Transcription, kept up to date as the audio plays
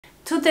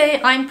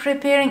Today I'm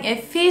preparing a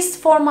feast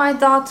for my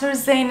daughter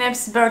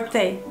Zeynep's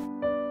birthday.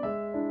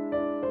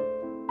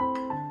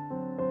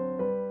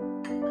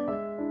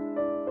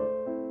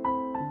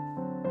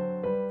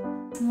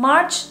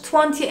 March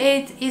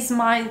 28th is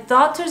my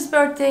daughter's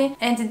birthday,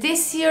 and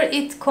this year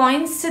it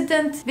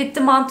coincided with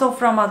the month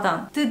of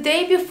Ramadan. The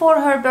day before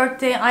her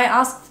birthday, I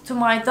asked to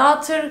my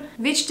daughter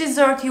which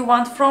dessert you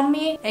want from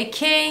me, a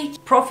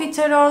cake,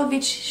 profiterole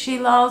which she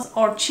loves,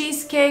 or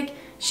cheesecake.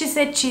 She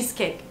said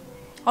cheesecake.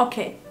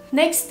 Okay.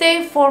 Next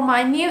day, for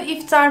my new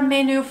iftar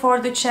menu for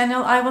the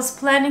channel, I was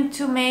planning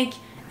to make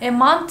a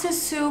mantı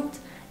soup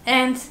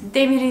and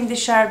demirhindi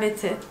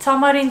sherbeti,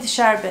 tamarind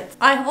sherbet.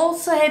 I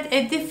also had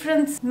a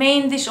different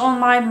main dish on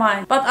my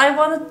mind, but I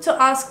wanted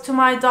to ask to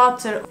my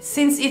daughter,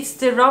 since it's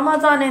the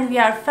Ramadan and we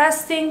are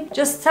fasting,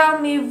 just tell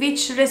me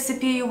which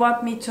recipe you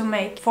want me to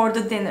make for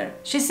the dinner.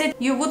 She said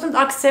you wouldn't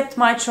accept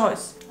my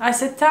choice. I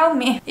said, tell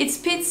me. It's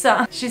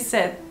pizza, she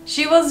said.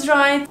 She was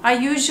right. I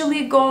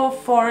usually go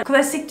for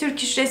classic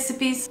Turkish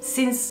recipes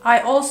since I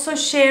also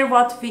share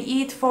what we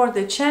eat for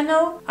the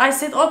channel. I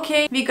said,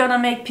 okay, we're gonna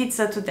make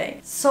pizza today.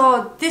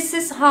 So this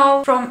is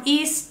how from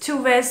east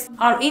to west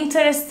our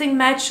interesting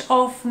match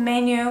of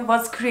menu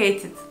was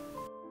created.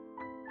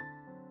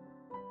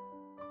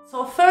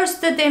 So first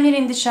the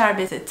demirhindi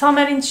sherbet,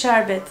 tamarind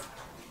sherbet.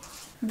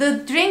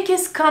 The drink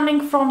is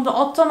coming from the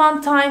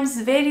Ottoman times,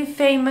 very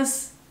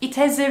famous. It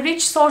has a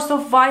rich source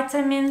of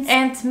vitamins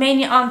and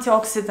many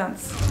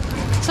antioxidants.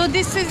 So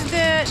this is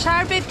the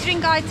sherbet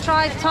drink I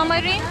tried,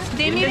 tamarind,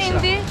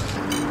 demirhindi.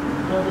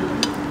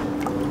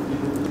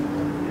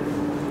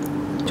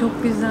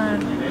 Çok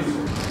güzel.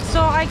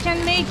 So I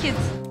can make it.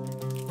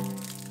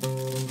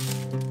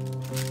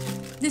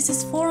 This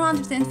is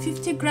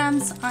 450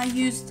 grams. I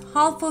used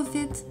half of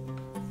it.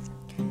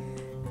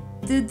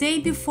 The day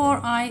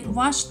before I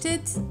washed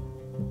it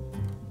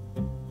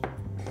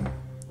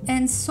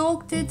and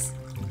soaked it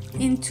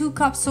in 2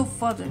 cups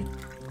of water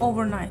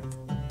overnight.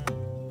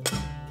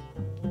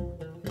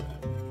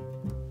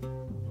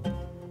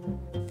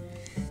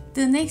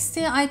 The next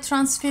day I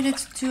transferred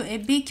it to a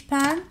big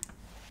pan,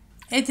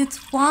 added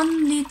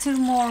 1 liter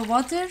more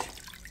water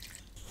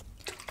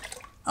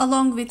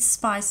along with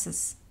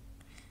spices.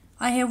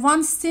 I have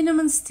 1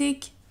 cinnamon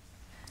stick,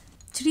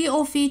 3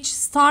 of each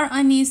star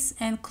anise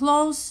and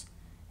cloves,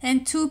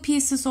 and 2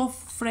 pieces of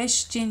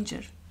fresh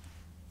ginger.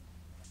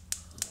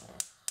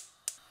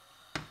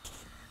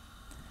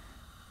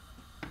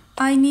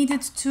 I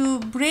needed to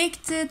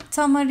break the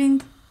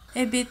tamarind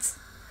a bit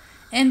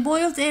and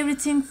boiled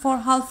everything for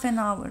half an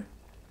hour.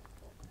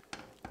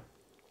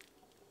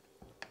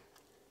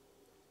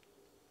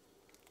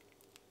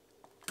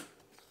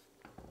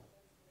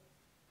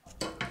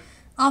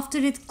 After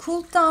it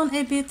cooled down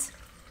a bit,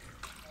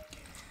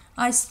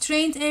 I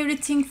strained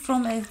everything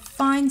from a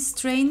fine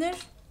strainer,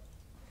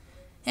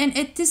 and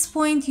at this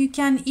point you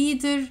can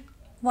either,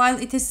 while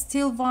it is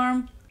still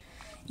warm,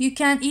 you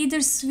can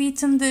either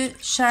sweeten the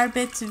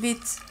sherbet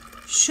with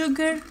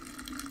sugar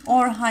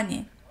or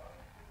honey.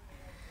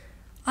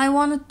 I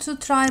wanted to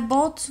try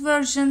both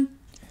versions,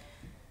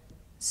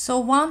 so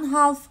one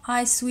half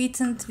I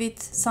sweetened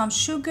with some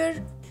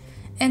sugar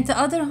and the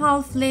other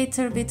half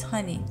later with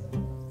honey.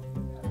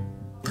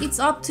 It's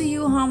up to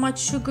you how much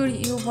sugar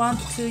you want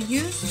to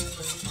use.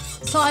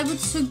 So I would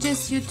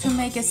suggest you to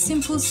make a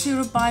simple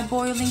syrup by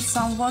boiling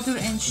some water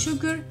and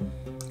sugar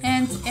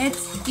and add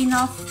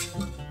enough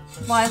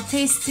while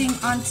tasting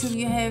until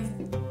you have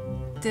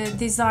the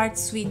desired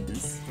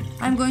sweetness.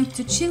 I'm going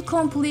to chill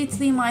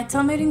completely my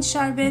tamarind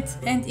sherbet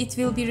and it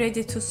will be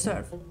ready to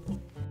serve.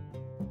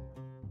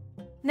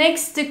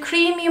 Next, the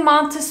creamy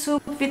mantı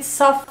soup with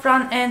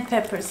saffron and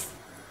peppers.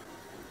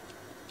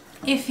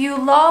 If you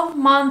love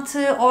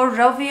mantı or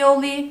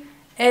ravioli,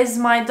 as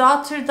my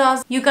daughter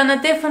does, you're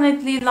gonna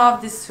definitely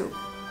love this soup.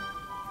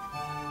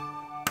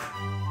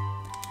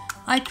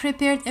 I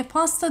prepared a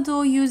pasta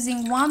dough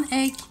using 1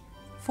 egg,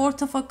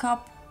 1/4 of a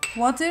cup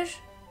water,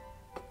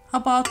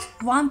 about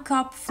 1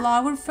 cup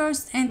flour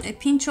first and a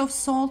pinch of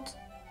salt,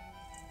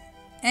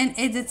 and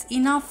added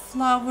enough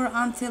flour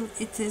until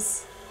it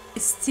is a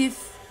stiff,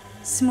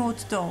 smooth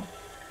dough.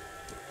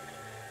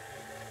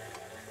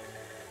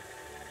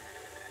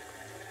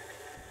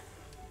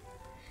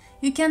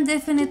 You can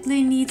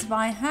definitely knead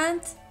by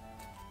hand.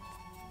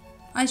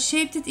 I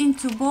shaped it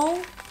into a bowl,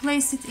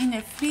 placed it in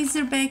a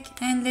freezer bag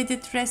and let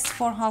it rest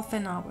for half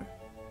an hour.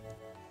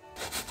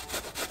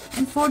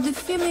 And for the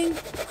filling,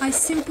 I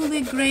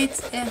simply grate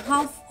a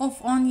half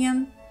of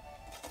onion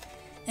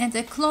and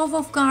a clove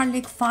of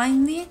garlic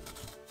finely,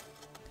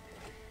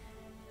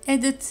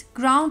 added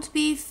ground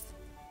beef,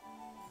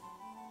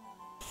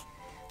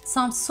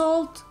 some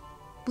salt,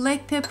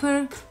 black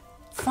pepper,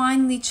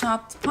 finely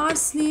chopped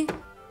parsley,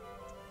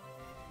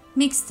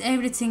 mixed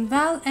everything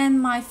well,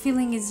 and my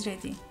filling is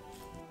ready.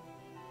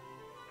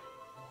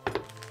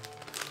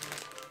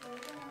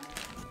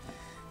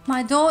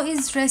 My dough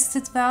is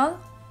rested well,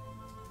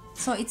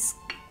 so it's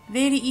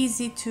very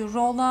easy to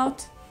roll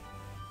out.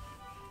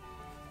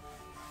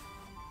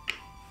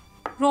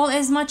 Roll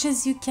as much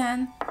as you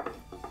can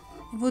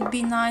It would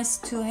be nice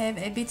to have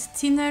a bit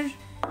thinner,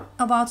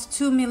 about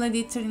 2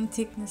 milliliter in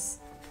thickness.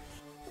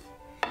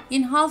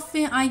 In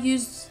halfway I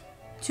used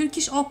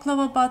Turkish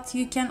oklava, but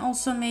you can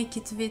also make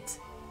it with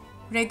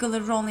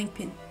regular rolling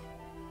pin.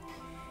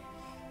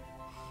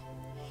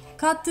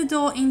 Cut the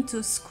dough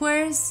into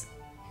squares,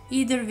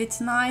 either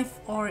with knife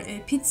or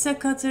a pizza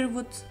cutter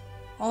would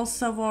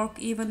also work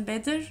even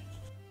better,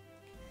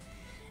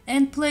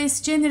 and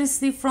place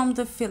generously from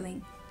the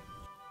filling.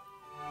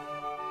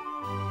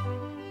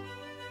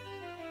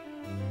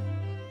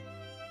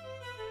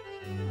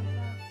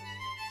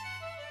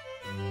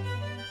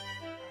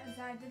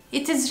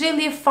 It is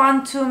really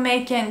fun to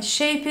make and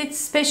shape it,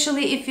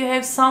 especially if you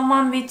have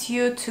someone with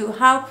you to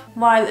help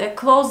while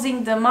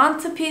closing the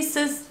mantı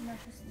pieces.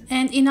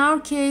 And in our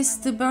case,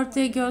 the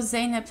birthday girl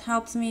Zeynep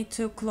helped me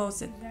to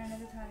close it.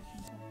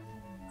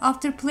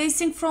 After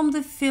placing from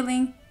the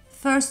filling,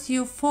 first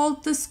you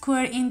fold the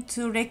square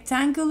into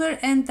rectangular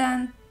and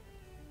then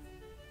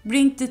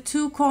bring the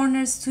two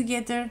corners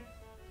together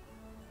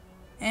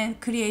and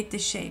create the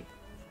shape.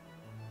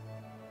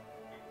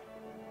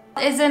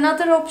 As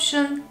another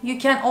option, you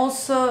can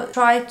also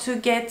try to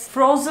get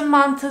frozen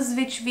mantas,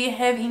 which we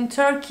have in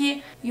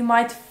Turkey. You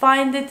might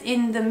find it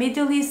in the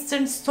Middle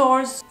Eastern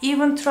stores.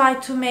 Even try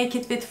to make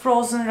it with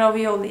frozen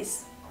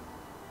raviolis.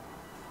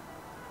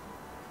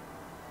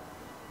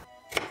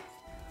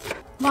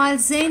 While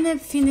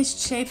Zeynep finished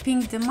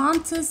shaping the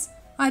mantas,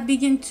 I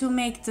begin to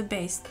make the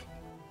base.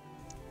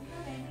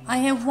 I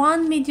have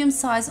one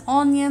medium-sized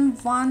onion,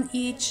 one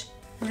each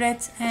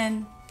red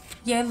and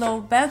yellow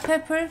bell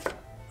pepper.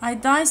 I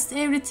diced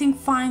everything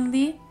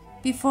finely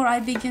before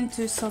I begin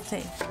to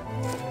saute.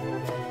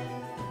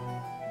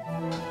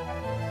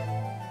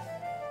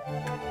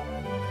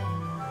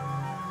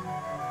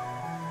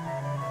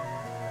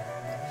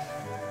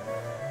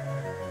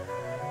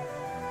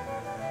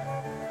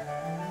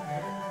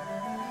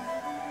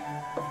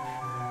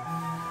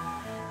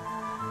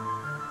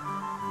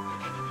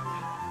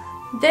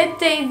 That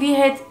day we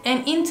had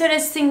an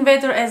interesting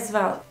weather as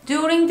well.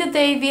 During the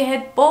day we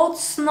had both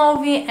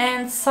snowy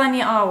and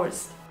sunny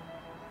hours.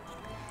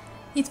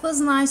 It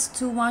was nice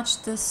to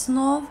watch the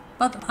snow,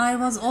 but I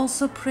was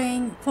also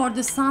praying for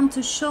the sun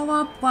to show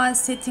up while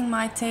setting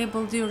my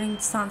table during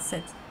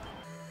sunset.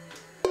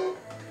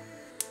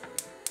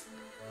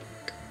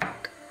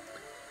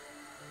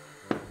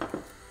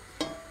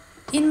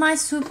 In my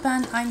soup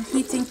pan, I'm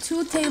heating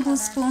 2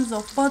 tablespoons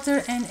of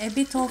butter and a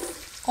bit of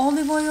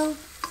olive oil.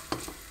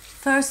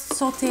 First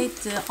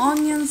sauteed the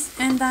onions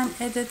and then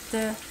added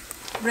the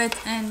red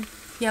and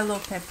yellow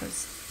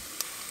peppers.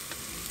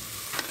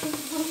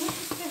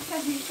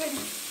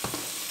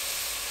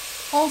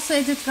 Also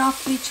added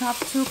roughly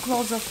chopped 2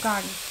 cloves of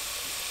garlic.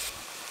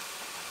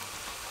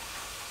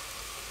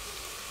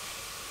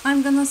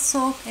 I'm gonna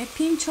soak a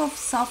pinch of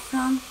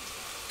saffron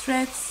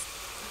threads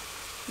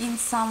in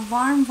some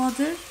warm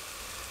water.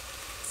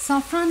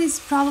 Saffron is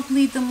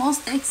probably the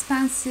most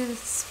expensive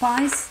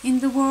spice in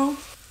the world.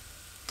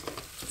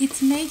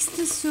 It makes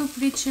the soup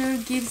richer,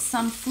 gives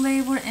some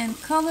flavor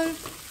and color,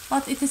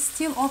 but it is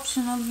still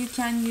optional. You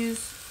can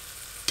use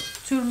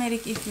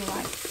turmeric if you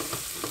like.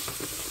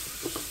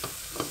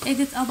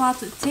 Added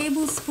about a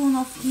tablespoon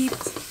of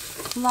heaped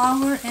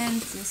flour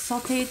and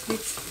sauteed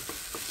with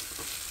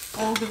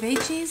all the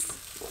veggies.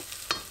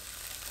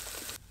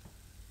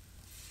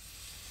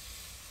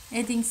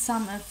 Adding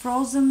some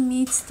frozen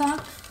meat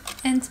stock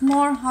and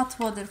more hot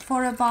water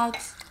for about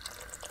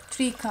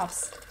 3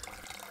 cups.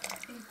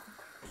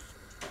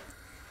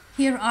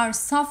 Here our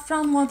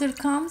saffron water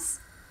comes,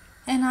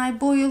 and I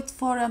boiled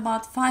for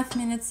about 5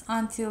 minutes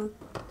until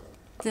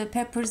the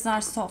peppers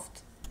are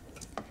soft.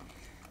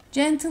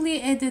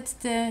 Gently added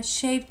the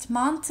shaped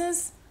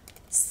mantas,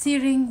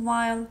 stirring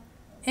while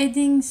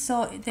adding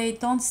so they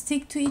don't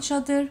stick to each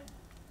other,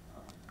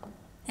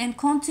 and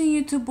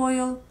continue to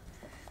boil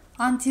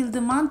until the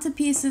mantı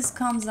pieces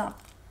comes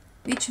up,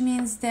 which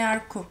means they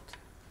are cooked.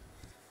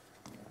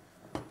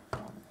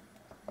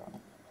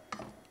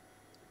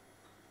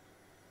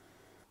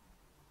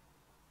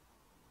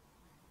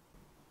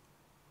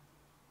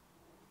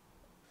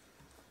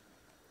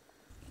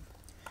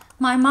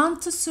 My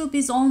mantı soup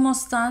is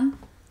almost done.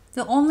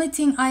 The only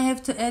thing I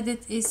have to add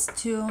it is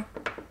to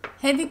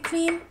heavy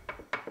cream.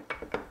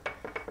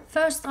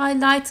 First I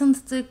lightened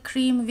the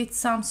cream with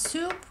some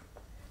soup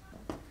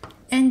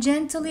and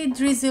gently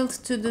drizzled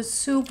to the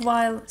soup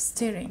while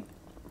stirring.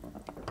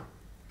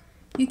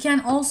 You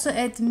can also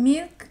add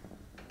milk,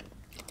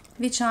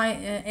 which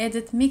I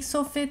added mix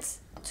of it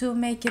to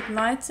make it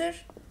lighter.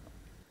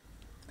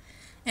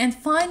 And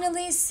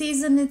finally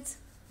season it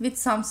with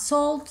some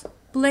salt,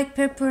 black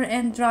pepper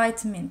and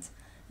dried mint.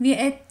 We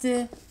add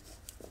the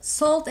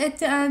salt at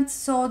the end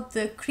so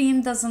the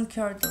cream doesn't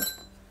curdle.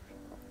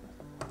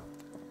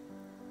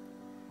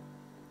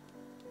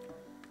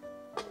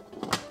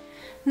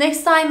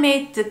 Next I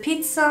made the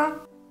pizza.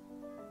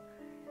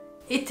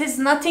 It is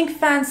nothing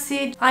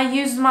fancy. I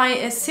used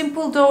my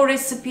simple dough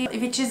recipe,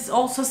 which is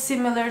also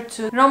similar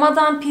to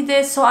Ramadan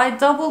pide, so I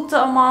doubled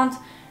the amount,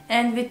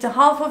 and with the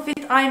half of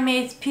it I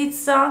made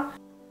pizza.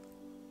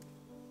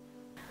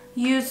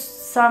 use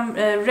some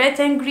red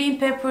and green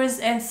peppers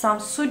and some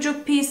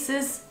sucuk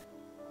pieces.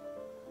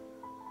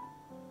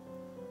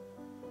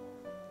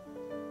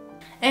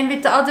 And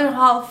with the other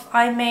half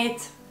I made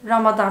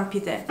Ramadan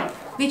pide,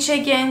 which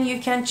again you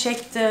can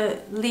check the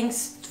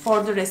links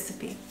for the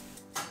recipe.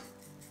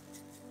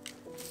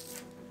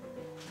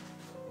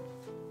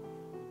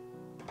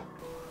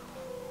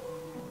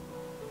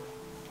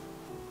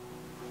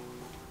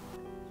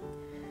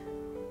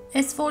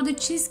 As for the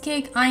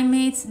cheesecake, I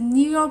made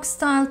New York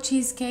style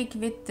cheesecake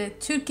with the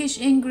Turkish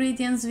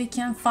ingredients we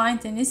can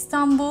find in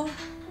Istanbul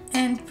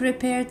and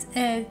prepared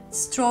a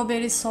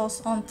strawberry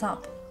sauce on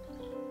top.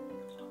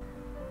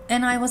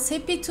 And I was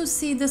happy to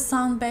see the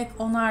sun back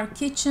on our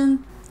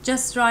kitchen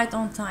just right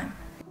on time.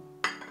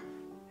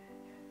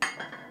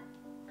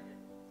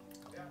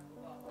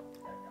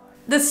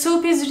 The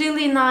soup is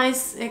really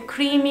nice,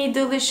 creamy,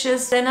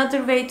 delicious.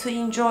 Another way to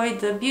enjoy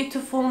the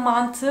beautiful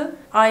mantı.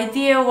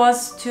 Idea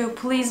was to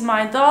please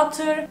my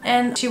daughter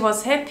and she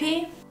was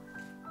happy.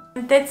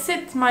 That's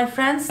it, my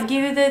friends.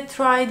 Give it a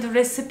try, the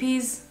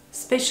recipes,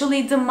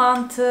 especially the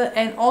mantı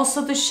and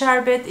also the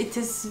sherbet. It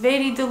is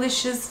very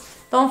delicious.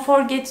 Don't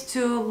forget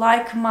to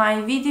like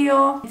my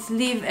video,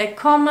 leave a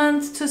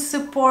comment to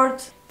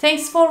support.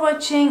 Thanks for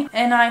watching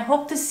and I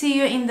hope to see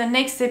you in the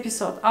next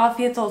episode.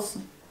 Afiyet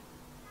olsun.